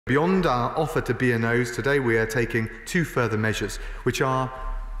Beyond our offer to B&Os, today we are taking two further measures, which are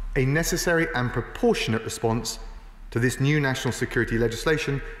a necessary and proportionate response to this new national security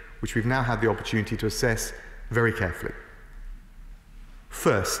legislation, which we've now had the opportunity to assess very carefully.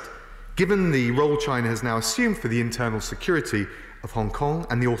 First, given the role China has now assumed for the internal security of Hong Kong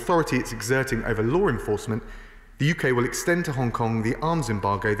and the authority it's exerting over law enforcement, the UK will extend to Hong Kong the arms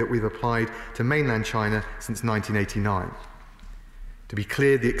embargo that we've applied to mainland China since 1989. To be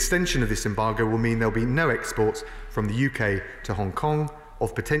clear, the extension of this embargo will mean there'll be no exports from the UK to Hong Kong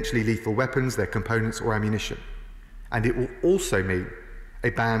of potentially lethal weapons, their components or ammunition. And it will also mean a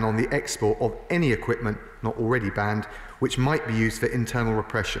ban on the export of any equipment not already banned, which might be used for internal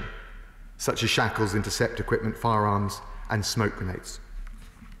repression, such as shackles, intercept equipment, firearms, and smoke grenades.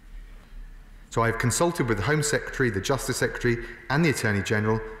 So I've consulted with the Home Secretary, the Justice Secretary, and the Attorney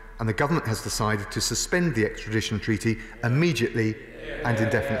General, and the government has decided to suspend the extradition treaty immediately and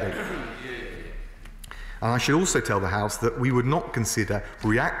indefinitely. And I should also tell the House that we would not consider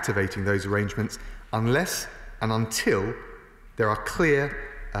reactivating those arrangements unless and until there are clear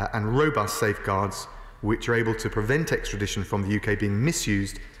and robust safeguards which are able to prevent extradition from the UK being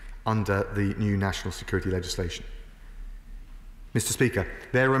misused under the new national security legislation. Mr. Speaker,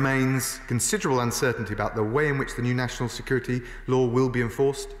 there remains considerable uncertainty about the way in which the new national security law will be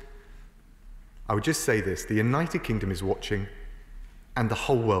enforced. I would just say this: the United Kingdom is watching, and the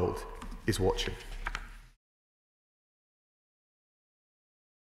whole world is watching.